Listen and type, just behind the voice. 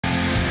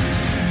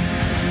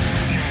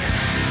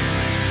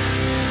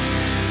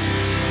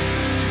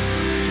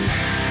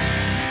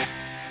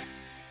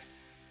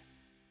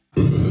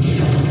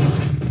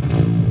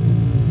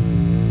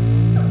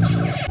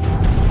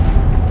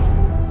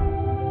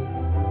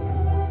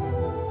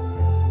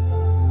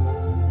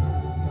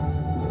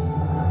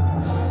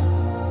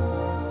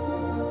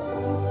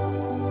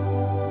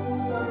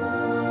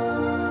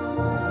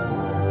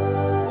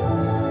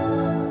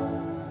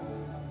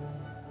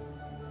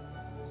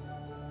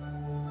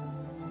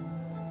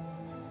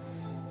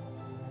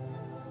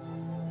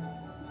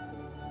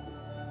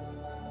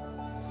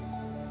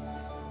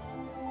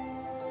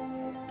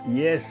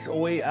Yes,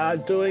 we are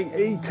doing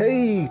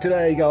E.T.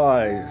 today,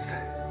 guys.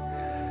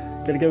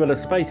 Gonna give it a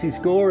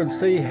SpacieScore and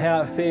see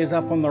how it fares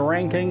up on the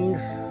rankings.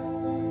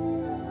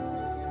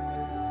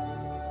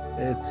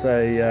 It's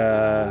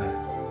a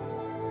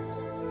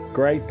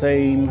great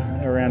theme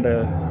around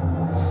a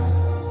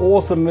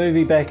awesome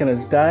movie back in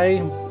its day.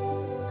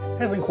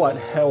 Hasn't quite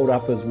held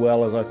up as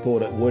well as I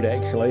thought it would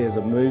actually as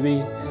a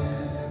movie,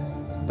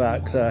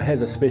 but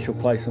has a special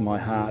place in my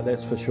heart,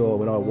 that's for sure,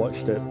 when I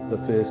watched it the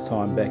first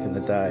time back in the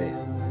day.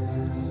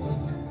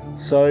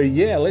 So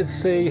yeah, let's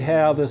see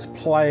how this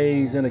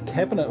plays in a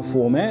cabinet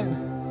format.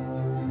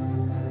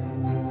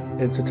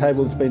 It's a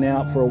table that's been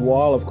out for a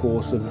while, of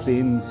course, of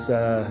Zen's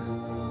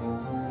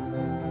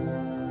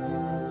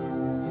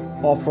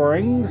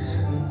offerings,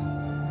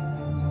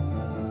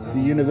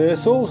 the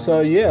Universal. So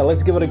yeah,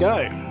 let's give it a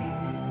go.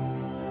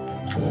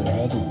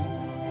 Ready.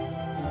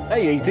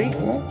 Hey E.T.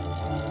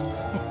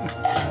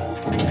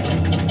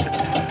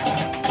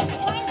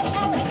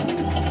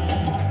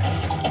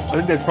 I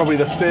think that's probably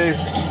the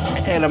first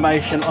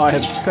animation I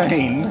have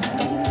seen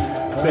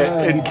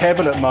that in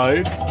cabinet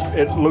mode,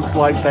 it looks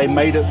like they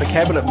made it for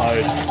cabinet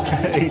mode.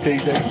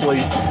 E.T.'s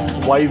actually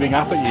waving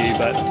up at you,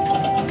 but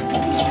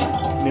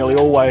nearly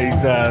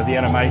always the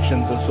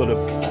animations are sort of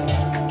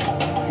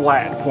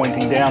flat,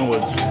 pointing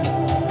downwards.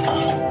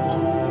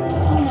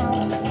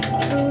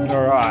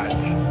 Alright.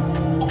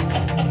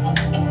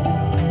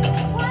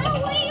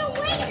 Well, what are you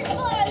waiting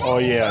for? Oh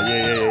yeah.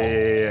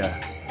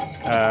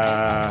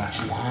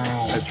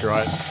 That's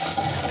right.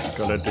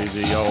 Gotta do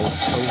the old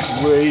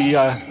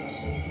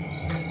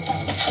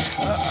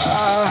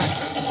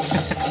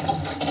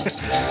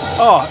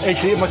Oh,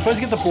 actually, am I supposed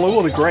to get the blue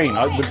or the green?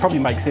 It would probably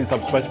make sense I'm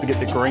supposed to get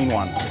the green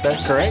one. Is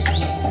that correct?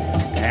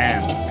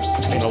 Damn.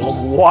 It's been a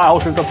while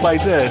since I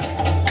played this.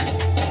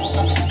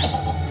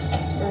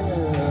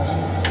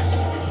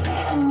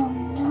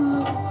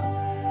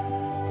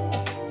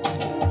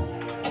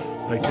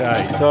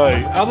 Okay, so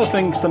other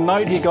things to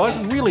note here, guys.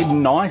 Really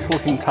nice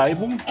looking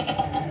table.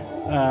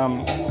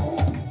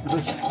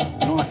 This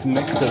nice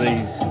mix of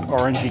these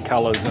orangey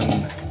colours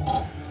and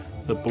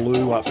the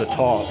blue up the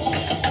top.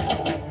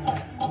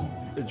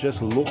 It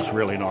just looks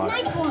really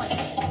nice. Nice one.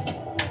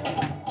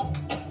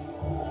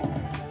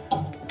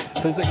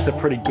 Physics are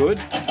pretty good.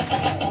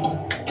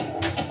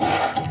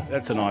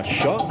 That's a nice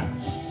shot.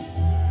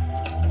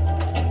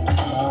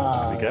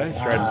 There we go,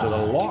 straight into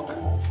the lock.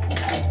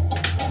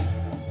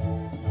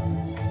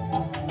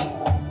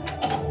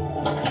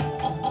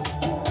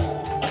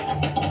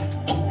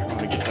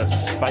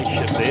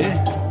 Spaceship there.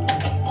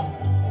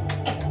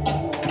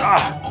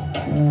 Ah!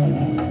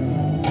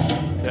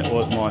 That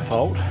was my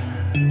fault.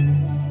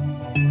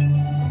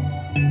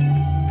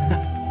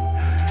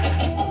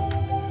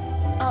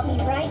 I'll be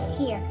right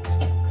here.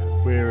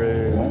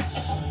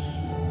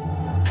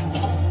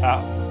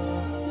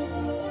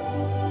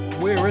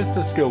 Where is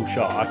the skill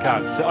shot?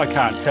 I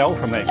can't tell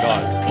from that,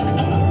 guys.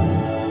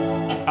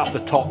 Up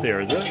the top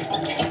there, is it?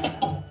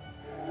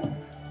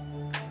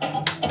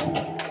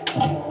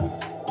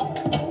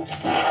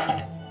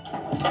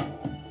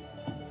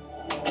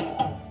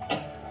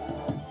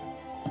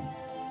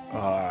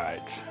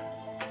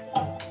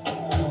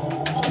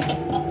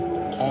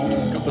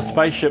 Got the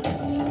spaceship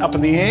up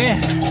in the air.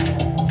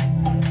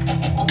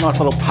 Nice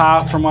little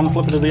pass from one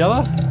flipper to the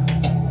other.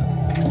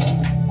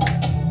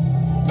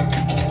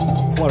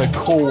 What a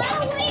cool, Well,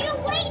 what are you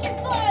waiting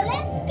for?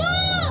 Let's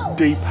go!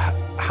 deep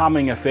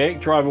humming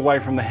effect. Drive away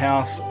from the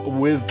house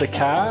with the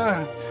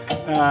car.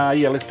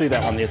 Yeah, let's do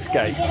that one, the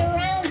escape. Get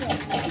around it.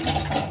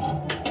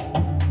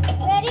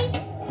 Ready?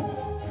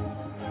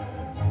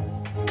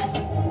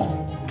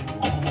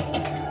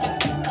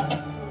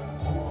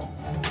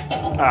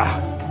 Ah.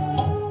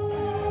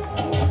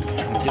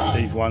 Trying to get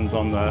these ones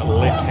on the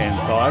left-hand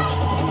side.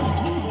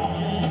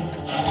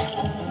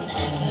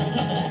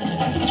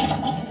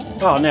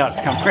 Oh, now it's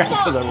come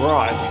round to the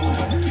right.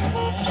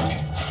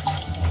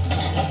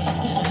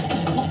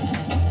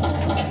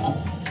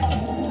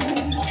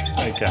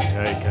 Okay.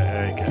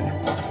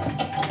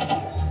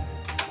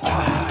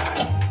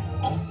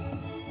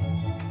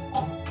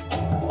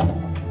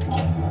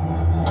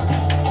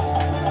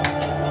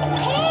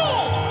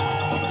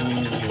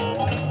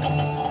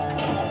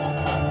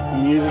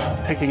 Music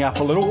picking up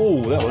a little.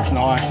 Oh, that was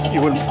nice. You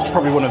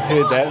probably wouldn't have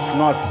heard that. It's a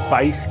nice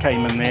bass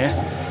came in there.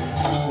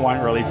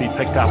 Won't really be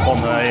picked up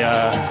on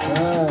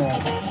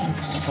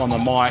the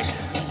mic.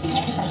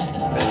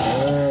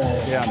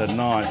 That sounded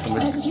nice. And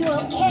Are you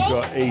okay? we've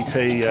got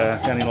E.T.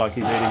 Sounding like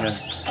he's eating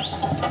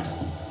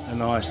a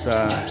nice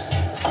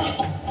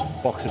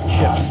box of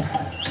chips.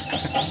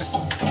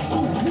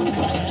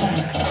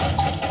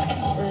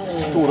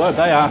 Although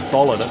they are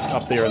solid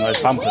up there in those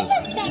bumpers. Wait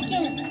a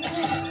second.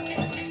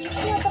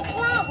 Feel the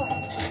flower.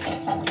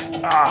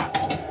 Ah,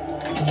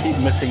 keep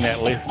missing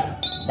that left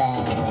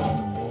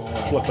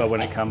flipper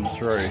when it comes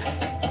through.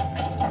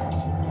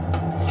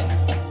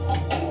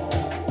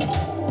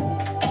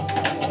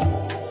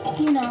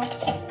 You know,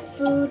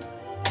 food.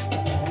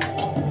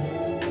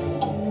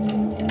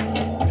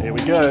 There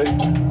we go.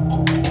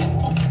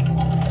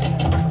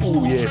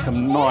 Oh yeah,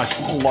 some nice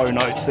low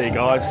notes there,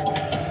 guys.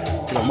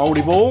 Get a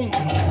multi-ball.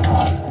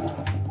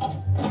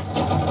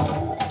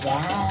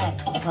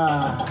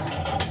 Jackpot.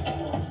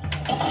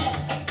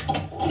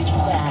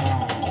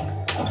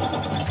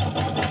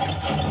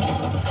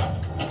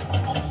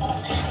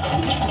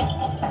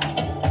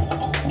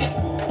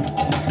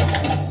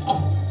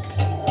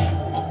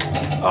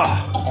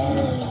 Ah.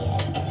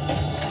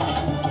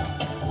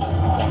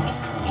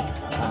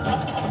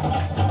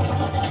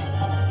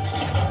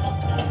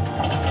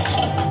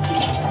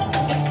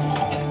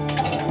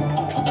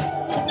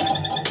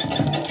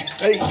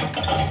 Hey.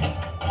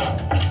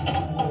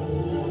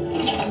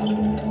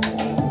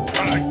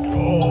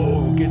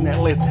 Oh, getting that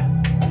left.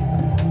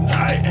 No,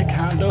 I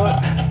can't do it.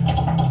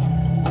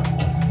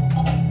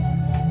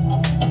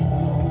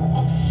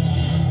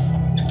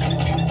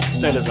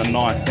 That is a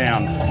nice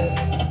sound.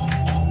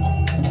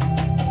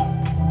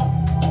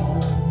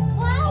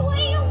 Well, what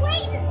are you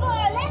waiting for?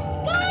 Let's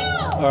go!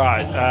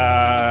 Alright,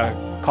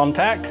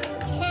 contact.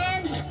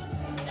 Can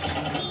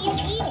see you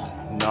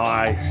eating.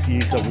 Nice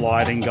use of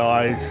lighting,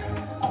 guys.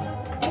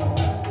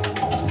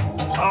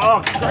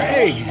 Oh,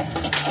 Craig!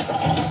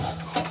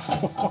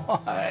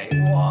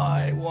 Why?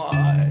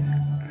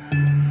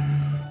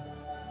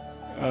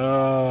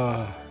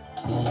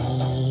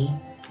 Be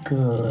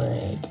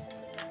good.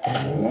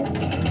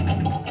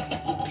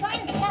 He's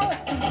trying to tell us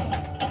something.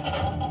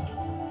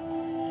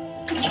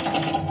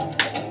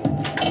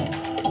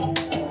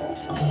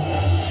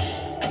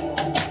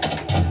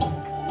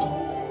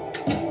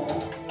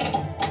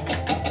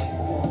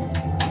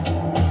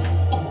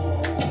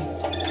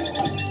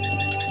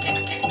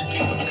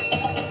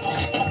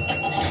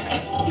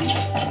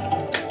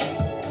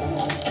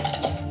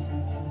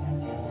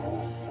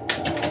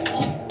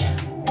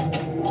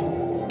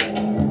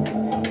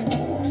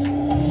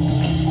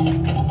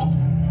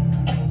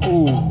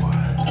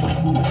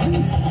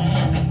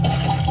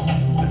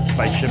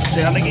 Spaceship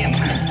sound again.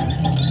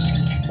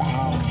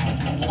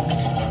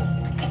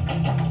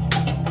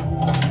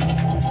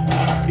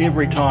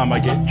 Every time I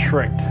get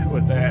tricked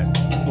with that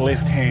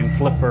left-hand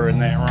flipper in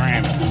that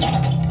ramp.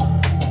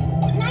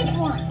 Nice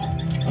one.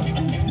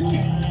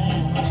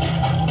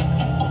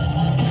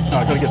 Oh,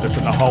 I've got to get this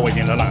in the hole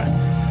again, don't I?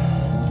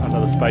 Under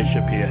the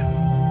spaceship here.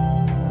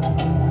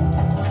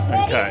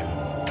 Okay.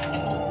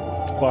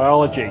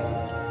 Biology.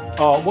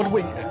 Oh, what did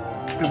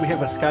we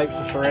have escapes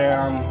us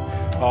around?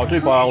 I'll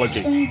do biology.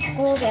 In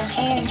school, they're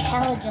higher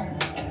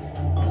intelligence.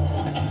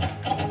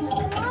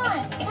 Come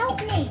on, help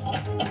me.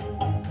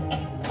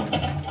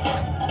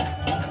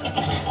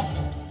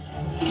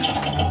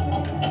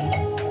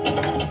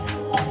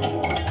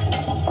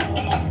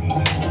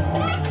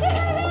 Back to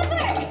the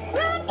river!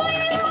 Run for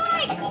your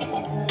life!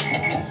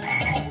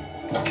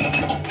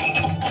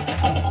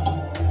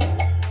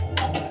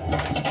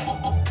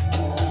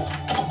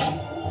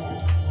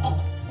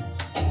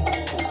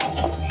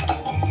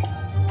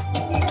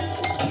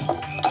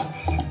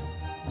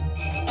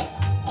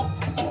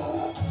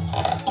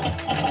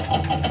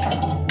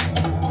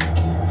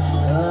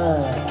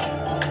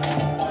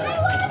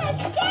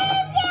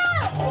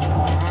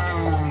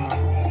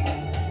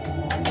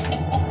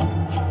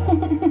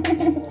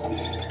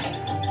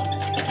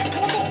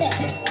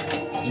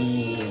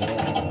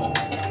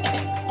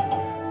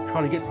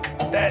 Trying to get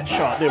that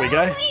shot. There we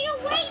go. What are you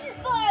waiting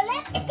for?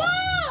 Let's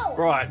go!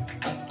 Right.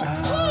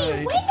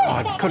 Hey, wait a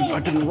I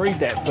didn't read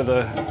that for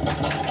the.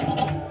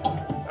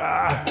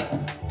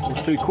 It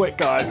was too quick,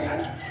 guys.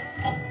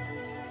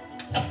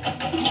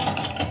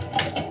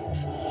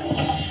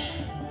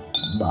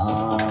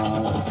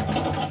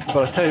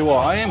 But I tell you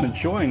what, I am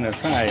enjoying this,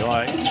 hey?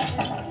 Like,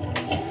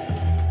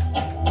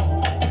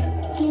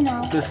 You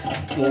know. this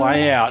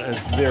layout is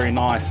very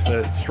nice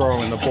for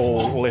throwing the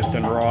ball left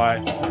and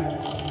right.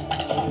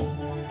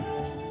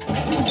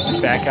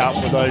 Back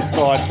up with those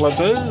side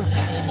flippers.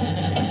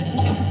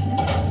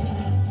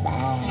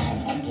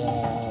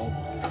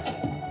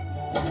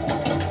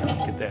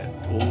 Get that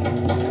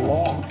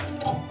lock.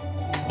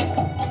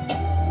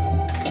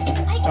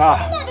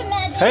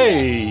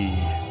 Hey!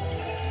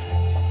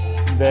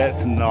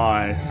 That's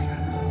nice.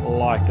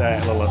 Like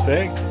that little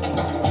effect.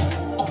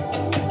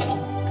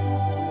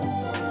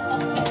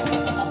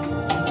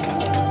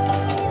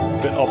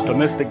 Bit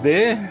optimistic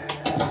there.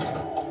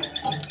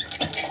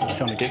 Just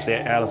trying to get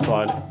that outer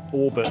side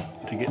orbit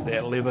to get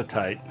that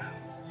levitate.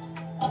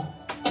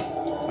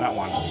 That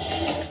one.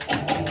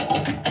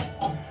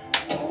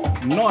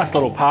 Nice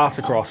little pass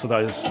across with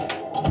those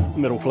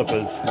middle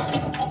flippers.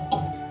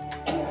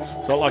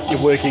 So like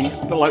you're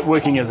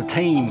working as a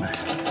team.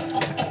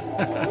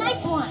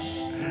 Nice one.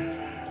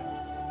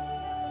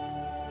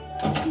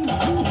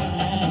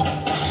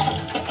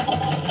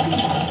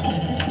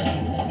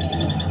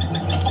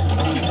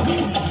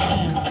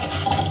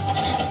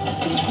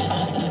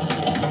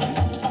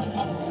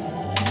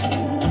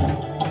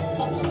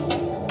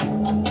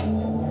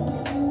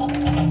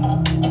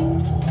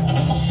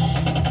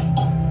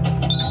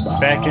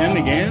 Back in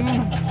again.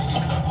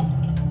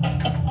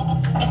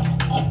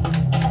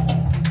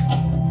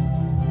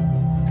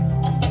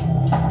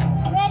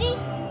 Ready?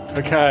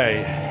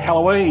 Okay,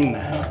 Halloween.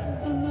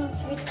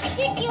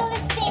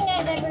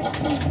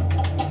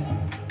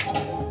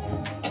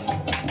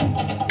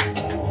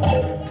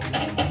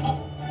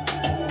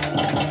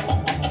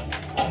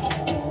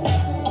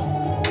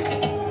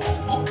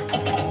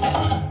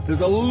 There's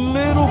a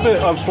little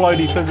bit of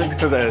floaty physics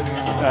to this,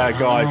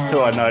 guys,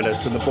 too, I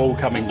noticed, and the ball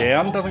coming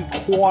down. Doesn't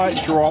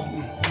quite drop,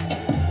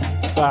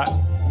 but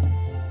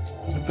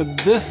for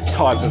this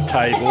type of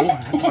table,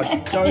 I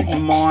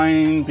don't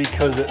mind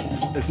because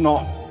it's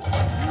not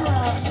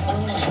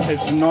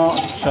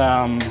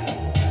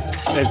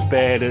as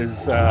bad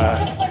as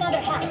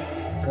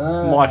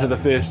Might of the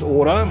First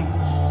Order.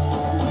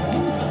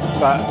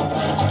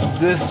 But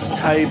this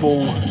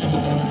table,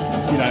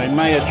 you know,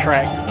 may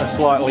attract a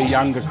slightly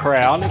younger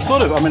crowd. It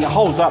sort of, I mean, it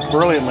holds up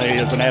brilliantly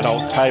as an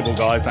adult table,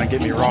 guys, don't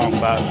get me wrong,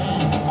 but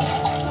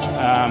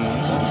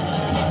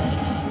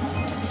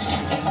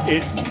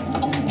it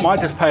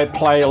might just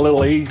play a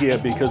little easier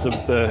because of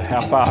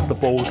how fast the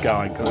ball's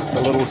going, because it's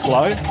a little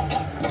slow.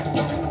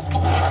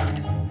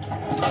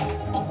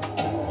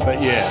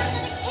 But yeah,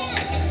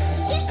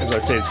 as I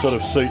said, sort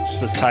of suits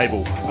this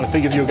table. I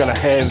think if you're going to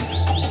have,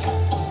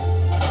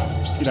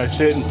 you know,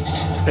 certain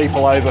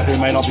people over who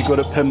may not be good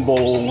at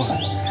pinball,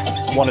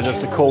 wanted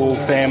just a cool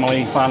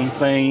family fun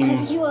theme.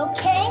 Are you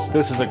okay?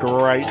 This is a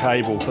great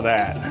table for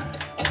that.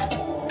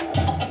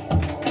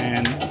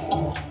 And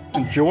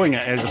enjoying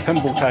it as a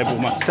pinball table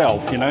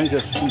myself, you know,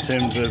 just in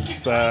terms of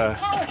the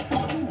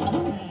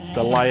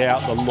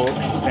layout, the look,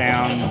 the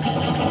sound.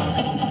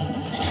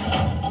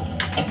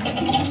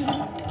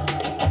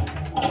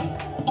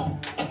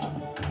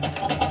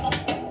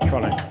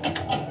 Trying to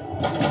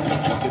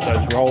get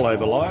those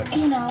rollover lights.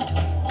 You know,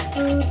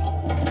 food.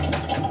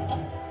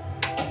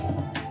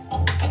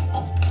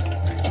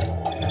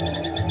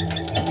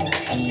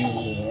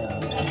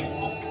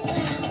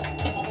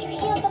 You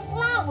healed the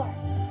flower.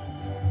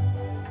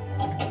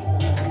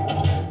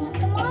 Now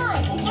come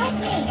on, help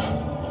me.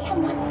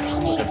 Someone's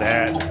coming. Look at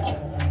that.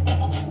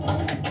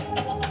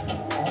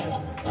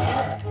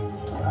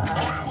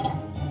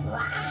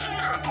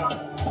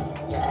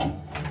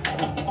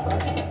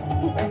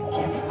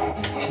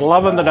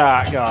 Loving the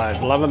dark,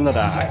 guys, loving the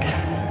dark.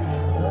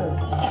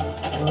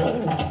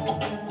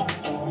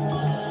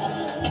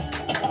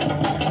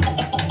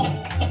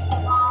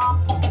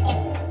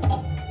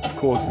 Of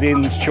course,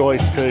 Zen's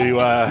choice to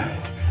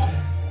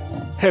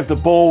have the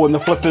ball and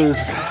the flippers,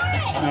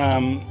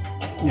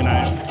 you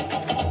know,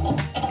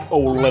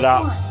 all lit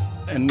up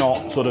and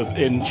not sort of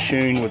in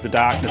tune with the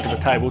darkness of the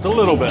table. It's a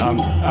little bit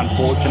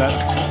unfortunate.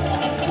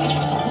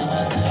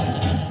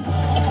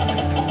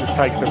 Just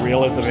takes the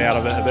realism out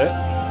of it a bit.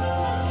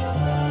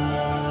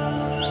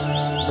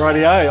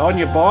 Rightio, on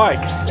your bike,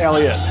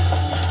 Elliot.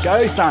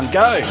 Go, son,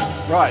 go.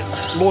 Right,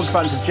 launch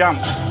button to jump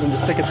when the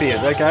stick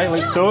appears. Okay,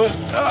 let's do it.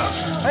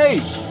 Hey!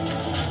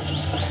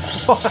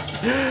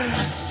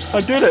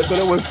 I did it, but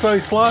it was so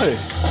slow.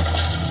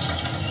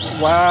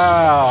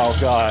 Wow,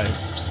 guys.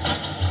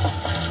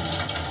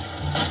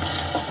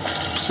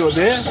 Do it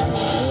there?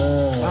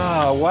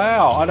 Oh,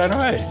 wow, I don't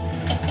know.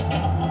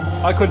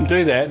 I couldn't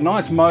do that.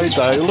 Nice mode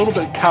though, a little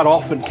bit cut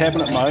off in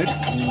cabinet mode.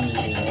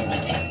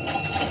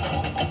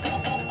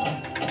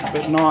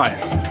 But nice.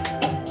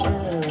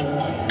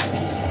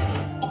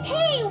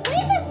 Hey,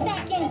 wait a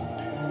second.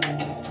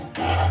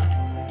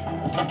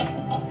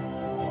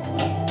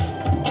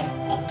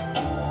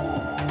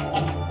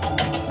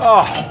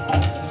 Oh.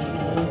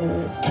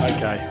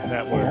 Okay,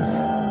 that works.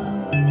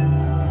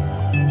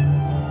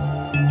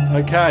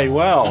 Okay,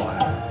 well,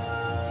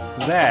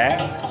 that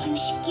You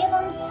should give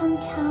him some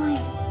time.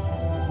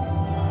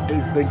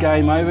 is the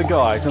game over,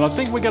 guys. And I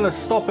think we're going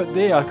to stop it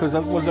there because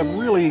it was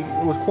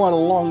quite a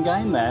long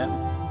game, that.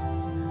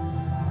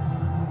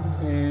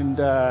 And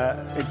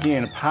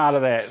again, part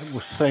of that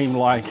will seem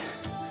like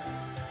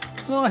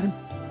a nice,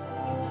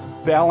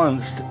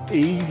 balanced,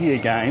 easier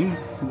game.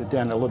 Put it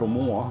down a little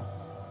more.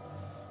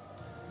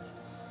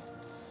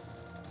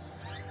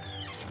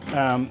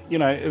 You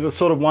know, it was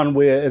sort of one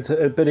where it's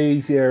a bit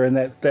easier, and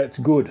that's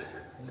good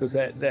because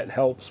that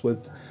helps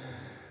with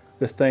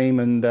the theme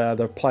and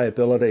the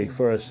playability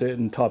for a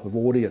certain type of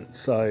audience.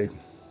 So,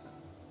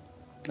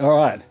 all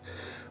right.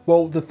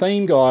 Well, the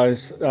theme,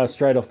 guys,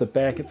 straight off the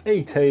back, it's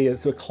E.T.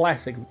 It's a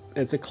classic.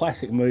 It's a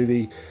classic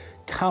movie.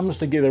 Comes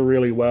together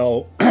really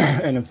well,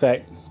 and in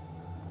fact,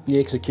 the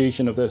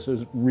execution of this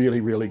is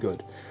really, really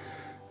good.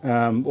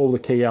 All the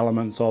key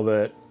elements of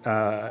it,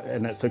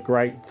 and it's a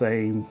great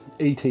theme.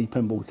 E.T.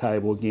 pinball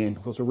table again. If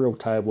it was a real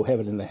table, have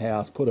it in the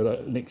house, put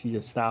it next to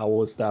your Star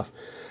Wars stuff,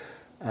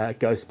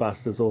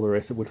 Ghostbusters, all the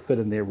rest. It would fit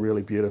in there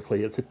really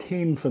beautifully. It's a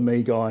 10 for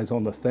me, guys,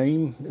 on the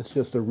theme. It's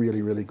just a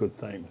really, really good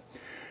theme.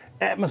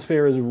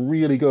 Atmosphere is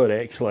really good,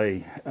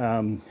 actually.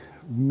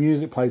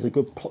 Music plays a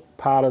good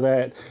part of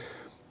that.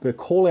 The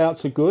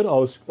call-outs are good.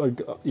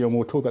 You know,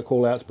 we'll talk about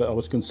call-outs, but I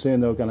was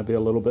concerned they were going to be a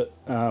little bit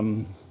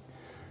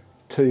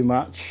too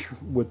much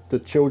with the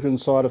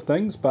children's side of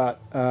things, but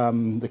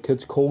the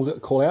kids'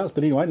 call-outs.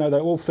 But anyway, no, they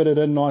all fitted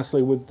in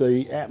nicely with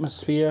the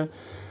atmosphere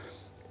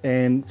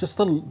and just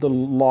the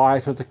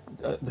light of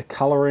the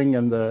colouring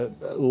and the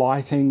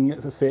lighting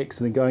effects,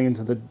 and then going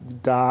into the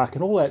dark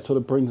and all that sort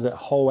of brings that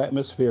whole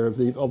atmosphere of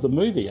the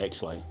movie,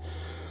 actually.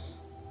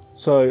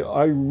 So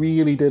I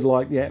really did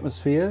like the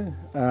atmosphere.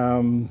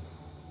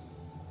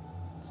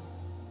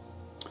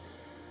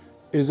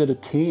 is it a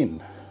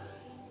 10?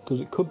 Because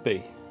it could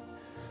be.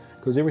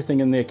 Because everything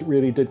in there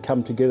really did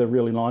come together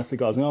really nicely,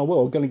 guys. And, oh,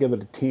 well, I'm going to give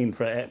it a 10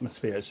 for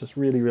atmosphere. It's just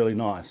really, really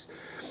nice.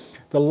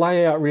 The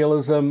layout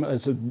realism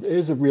is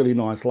a really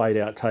nice laid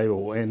out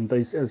table. And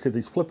these, as I said,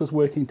 these flippers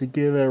working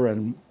together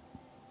and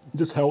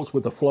just helps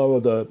with the flow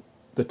of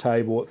the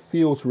table. It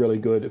feels really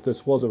good. If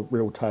this was a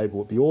real table,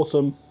 it'd be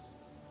awesome.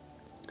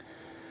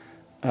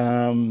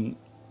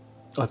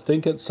 I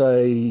think it's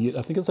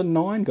a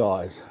 9,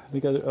 guys. I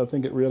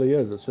think it really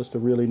is. It's just a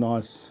really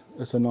nice.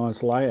 It's a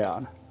nice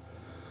layout.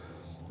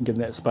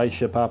 Getting that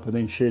spaceship up and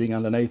then shooting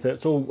underneath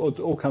it. It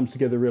all comes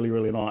together really,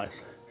 really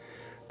nice.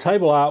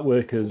 Table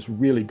artwork is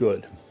really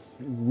good,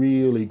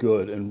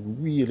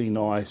 and really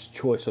nice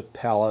choice of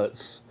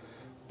palettes.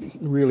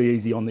 Really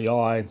easy on the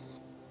eye.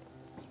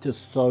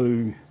 Just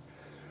so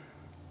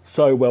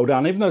well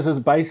done. Even though this is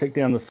basic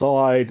down the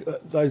side,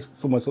 those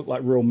almost look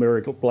like real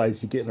miracle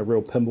blades you get in a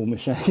real pinball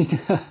machine.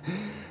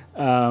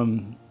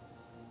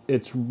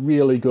 It's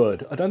really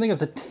good. I don't think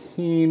it's a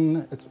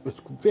 10.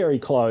 It's very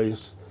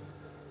close.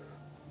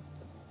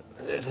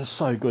 It is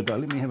so good though.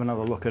 Let me have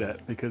another look at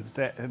it, because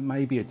it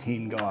may be a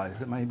 10,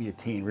 guys. It may be a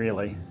 10,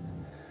 really.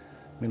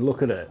 I mean,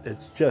 look at it.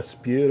 It's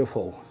just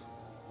beautiful.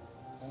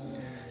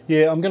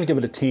 Yeah, I'm going to give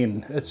it a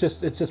 10. It's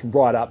just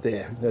right up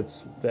there.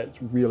 That's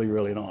really,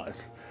 really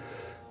nice.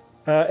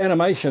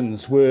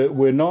 Animations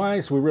were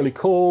nice. Were really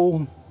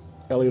cool.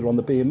 Elliot on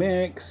the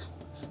BMX.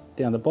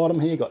 Down the bottom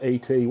here, got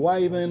E.T.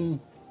 waving.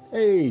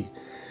 Hey,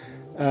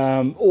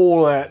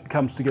 all that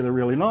comes together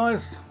really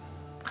nice.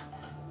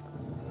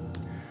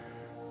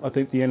 I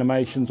think the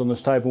animations on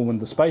this table when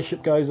the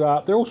spaceship goes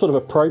up, they're all sort of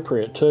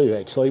appropriate too,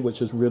 actually,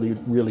 which is really,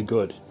 really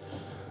good.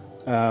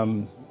 I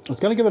was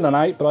going to give it an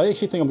 8, but I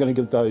actually think I'm going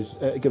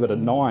to give it a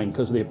 9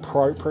 because of the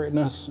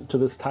appropriateness to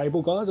this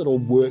table, guys. It all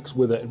works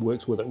with it and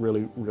works with it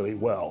really, really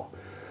well.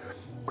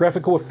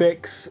 Graphical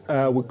effects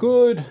were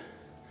good.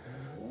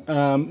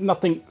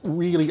 Nothing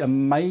really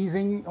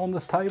amazing on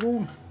this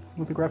table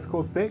with the graphical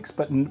effects,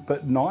 but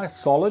nice,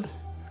 solid.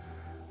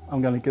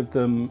 I'm going to give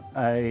them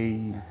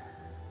a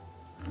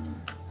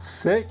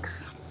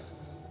 6.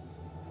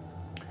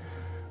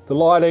 The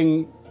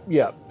lighting,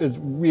 yeah, is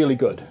really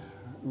good,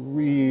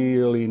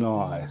 really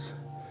nice.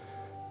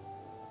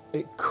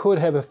 It could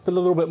have a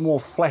little bit more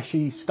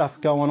flashy stuff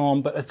going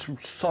on, but it's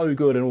so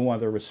good in all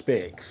other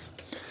respects.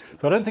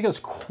 So I don't think it's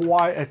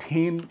quite a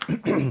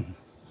 10.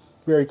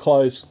 Very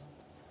close.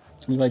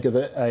 I'm going to give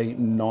it a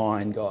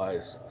 9,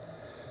 guys.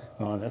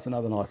 Oh, that's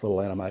another nice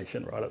little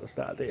animation right at the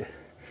start there.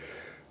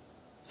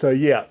 So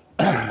yeah,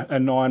 a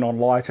 9 on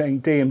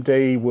lighting.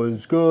 DMD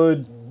was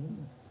good.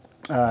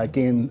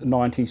 Again,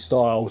 90s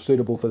style,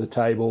 suitable for the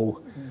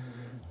table.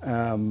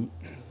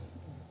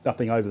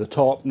 Nothing over the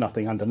top,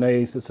 nothing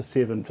underneath. It's a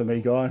 7 for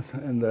me, guys,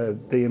 and the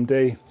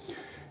DMD.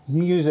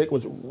 Music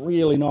was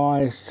really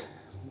nice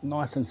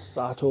and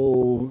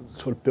subtle,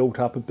 sort of built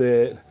up a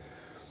bit.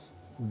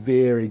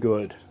 Very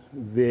good,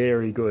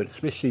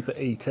 especially for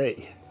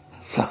E.T.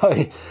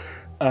 So,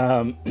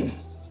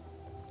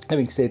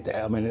 having said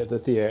that, I mean, the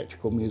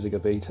theatrical music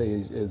of E.T.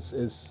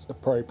 is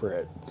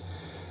appropriate.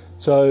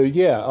 So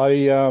yeah, I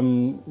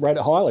rate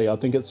it highly. I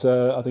think it's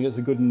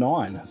a good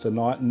 9. It's a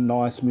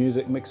nice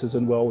music, mixes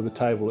in well with the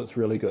table. It's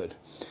really good.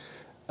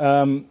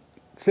 Sound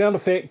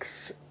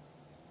effects,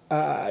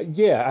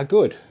 yeah, are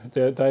good.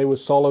 They were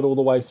solid all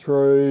the way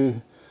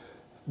through.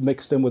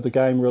 Mixed in with the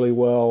game really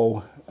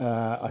well.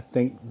 I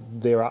think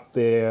they're up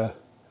there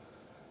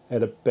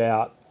at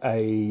about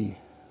a.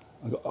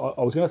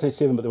 I was going to say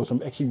 7, but there was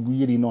some actually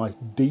really nice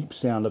deep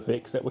sound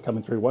effects that were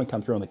coming through. Won't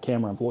come through on the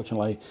camera,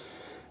 unfortunately.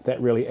 That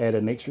really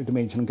added an extra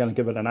dimension. I'm going to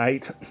give it an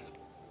 8.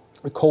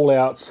 The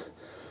call-outs,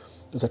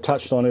 as I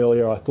touched on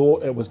earlier, I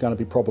thought it was going to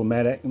be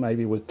problematic,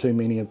 maybe with too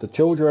many of the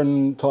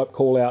children type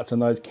call-outs, and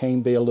those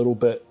can be a little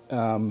bit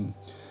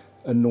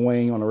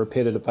annoying on a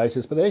repetitive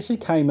basis, but they actually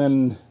came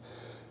in,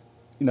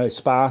 you know,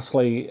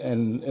 sparsely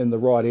in the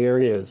right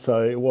areas,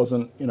 so it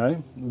wasn't, you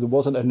know, there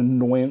wasn't an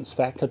annoyance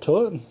factor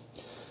to it.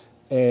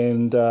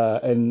 And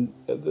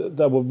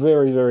they were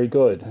very, very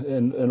good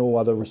in all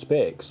other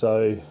respects.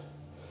 So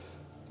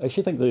I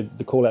actually think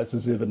the call-outs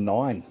deserve a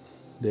 9.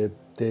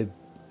 They're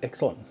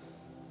excellent.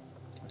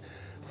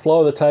 Flow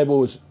of the table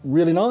was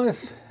really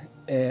nice,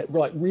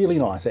 like really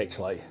nice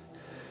actually,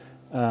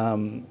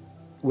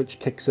 which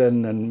kicks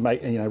in and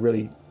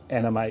really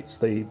animates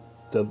the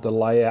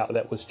layout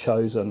that was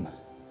chosen.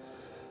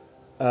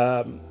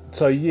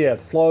 So yeah,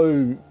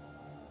 flow,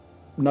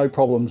 no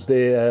problems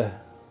there.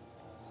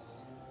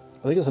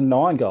 I think it's a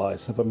 9,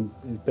 guys, if I'm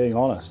being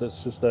honest.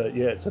 It's just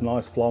it's a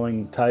nice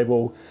flowing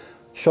table.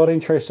 Shot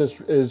interest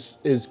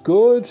is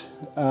good.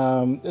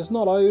 It's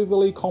not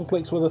overly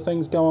complex with the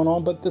things going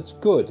on, but it's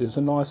good. There's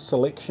a nice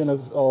selection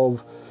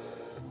of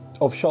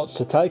shots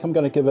to take. I'm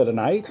going to give it an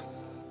 8.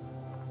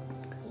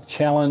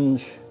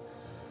 Challenge.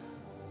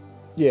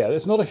 Yeah,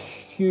 it's not a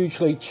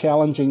hugely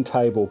challenging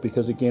table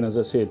because, again, as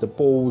I said, the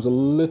ball's a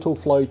little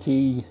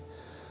floaty,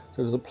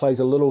 so it plays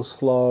a little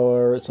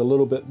slower. It's a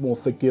little bit more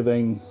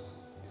forgiving.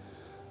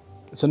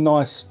 It's a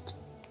nice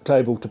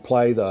table to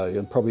play though,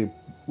 and probably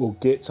will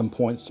get some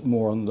points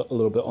more on a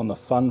little bit on the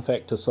fun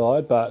factor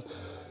side. But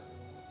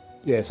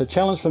yeah, so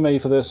challenge for me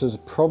for this is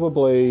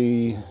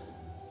probably,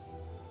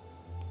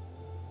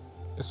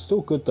 it's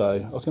still good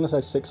though. I was going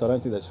to say 6. I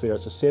don't think that's fair.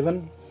 It's a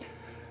 7.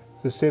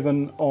 The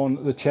 7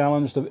 on the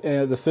challenge.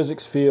 The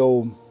physics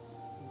feel,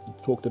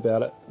 talked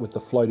about it with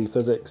the floaty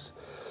physics.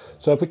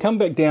 So if we come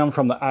back down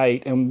from the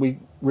 8 and we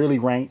really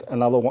ranked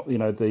another one, you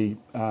know, the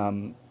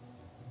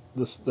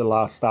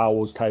last Star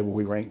Wars table,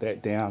 we ranked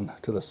that down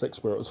to the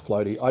 6 where it was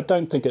floaty. I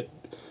don't think it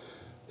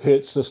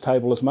hurts this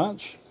table as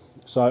much,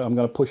 so I'm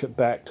going to push it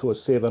back to a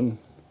 7.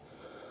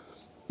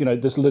 You know,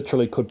 this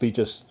literally could be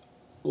just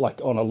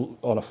like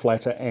on a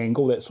flatter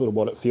angle. That's sort of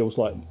what it feels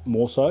like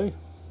more so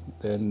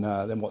than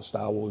what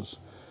Star Wars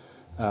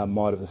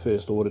might have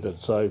first ordered it.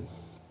 So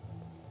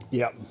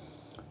yeah.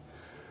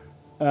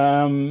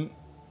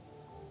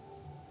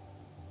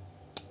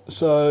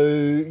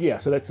 So yeah,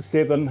 so that's a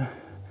 7.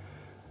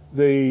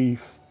 The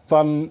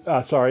fun,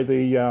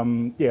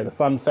 the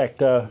fun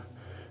factor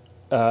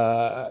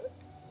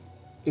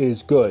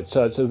is good.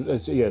 So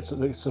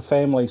it's a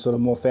family, sort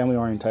of more family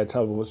oriented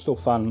table, but it's still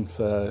fun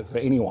for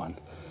anyone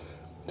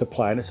to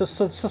play. And it's just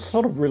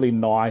sort of really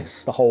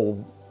nice.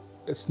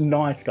 It's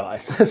nice,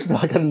 guys. It's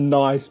like a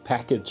nice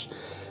package,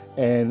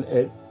 and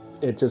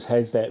it just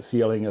has that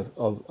feeling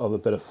of a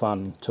bit of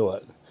fun to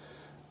it.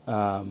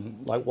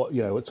 Like what,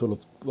 you know, it's sort of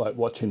like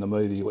watching the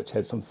movie, which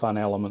has some fun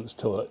elements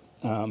to it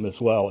as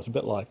well. It's a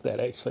bit like that,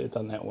 actually. It's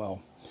done that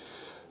well.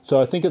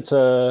 So I think it's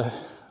a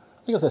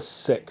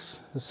 6.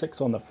 A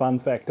 6 on the fun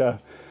factor.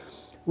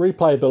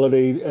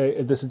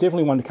 Replayability, this is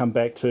definitely one to come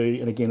back to,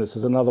 and again, this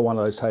is another one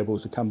of those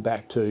tables to come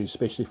back to,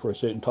 especially for a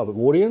certain type of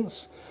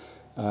audience,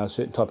 a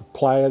certain type of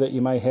player that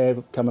you may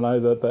have coming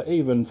over. But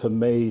even for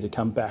me to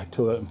come back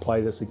to it and play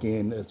this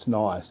again, it's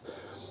nice.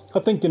 I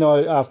think, you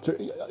know, after,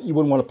 you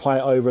wouldn't want to play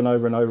it over and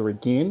over and over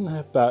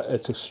again, but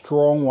it's a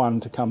strong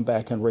one to come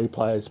back and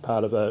replay as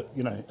part of a,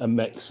 you know, a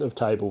mix of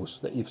tables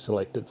that you've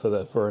selected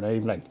for an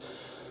evening.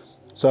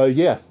 So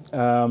yeah,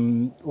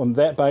 on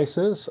that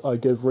basis, I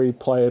give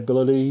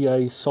replayability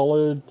a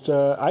solid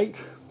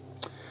 8.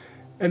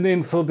 And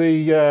then for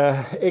the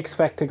X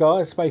Factor,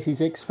 guys,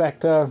 Spacies X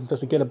Factor,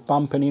 does it get a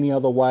bump in any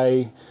other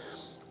way?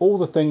 All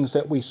the things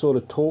that we sort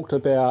of talked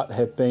about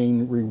have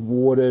been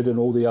rewarded in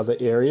all the other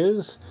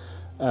areas.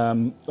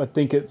 I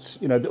think it's,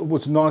 you know, it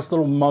was a nice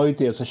little mode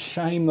there. It's a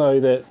shame though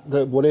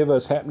that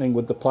whatever's happening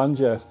with the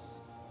plunger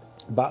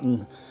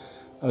button,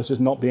 it's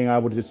just not being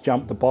able to just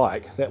jump the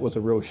bike. That was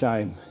a real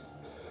shame.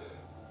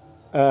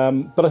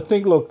 But I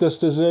think, look, this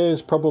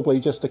deserves probably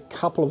just a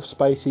couple of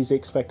Spacies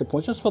X Factor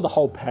points just for the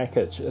whole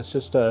package. It's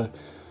just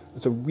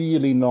it's a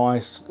really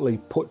nicely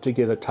put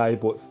together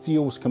table. It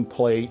feels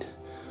complete.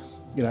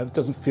 You know, it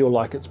doesn't feel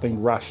like it's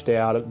been rushed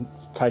out. It's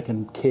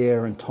taken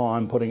care and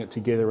time putting it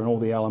together and all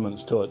the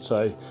elements to it.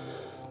 So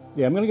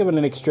yeah, I'm going to give it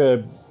an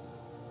extra,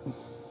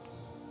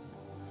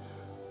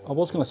 I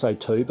was going to say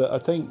 2, but I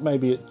think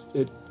maybe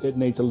it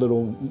needs a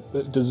little,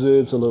 it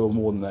deserves a little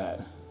more than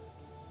that.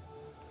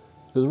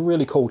 It's a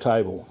really cool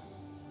table.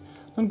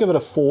 I'm going to give it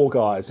a 4,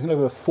 guys. I'm going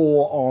to give it a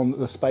 4 on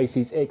the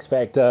Spacies X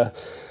Factor.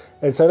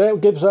 And so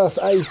that gives us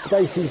a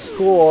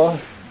SpacieScore,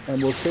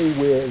 and we'll see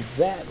where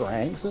that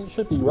ranks. It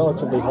should be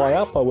relatively high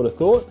up, I would have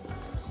thought.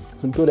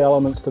 Some good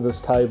elements to this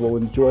table,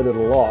 enjoyed it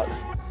a lot.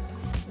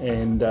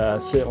 And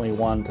certainly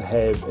one to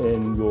have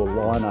in your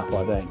lineup,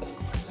 I think.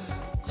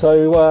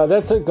 So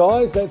that's it,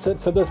 guys. That's it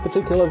for this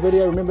particular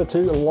video. Remember to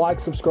like,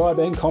 subscribe,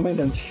 and comment,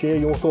 and share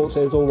your thoughts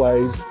as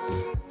always.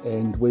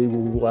 And we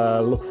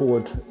will look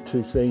forward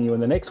to seeing you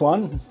in the next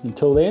one.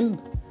 Until then,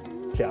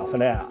 ciao for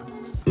now.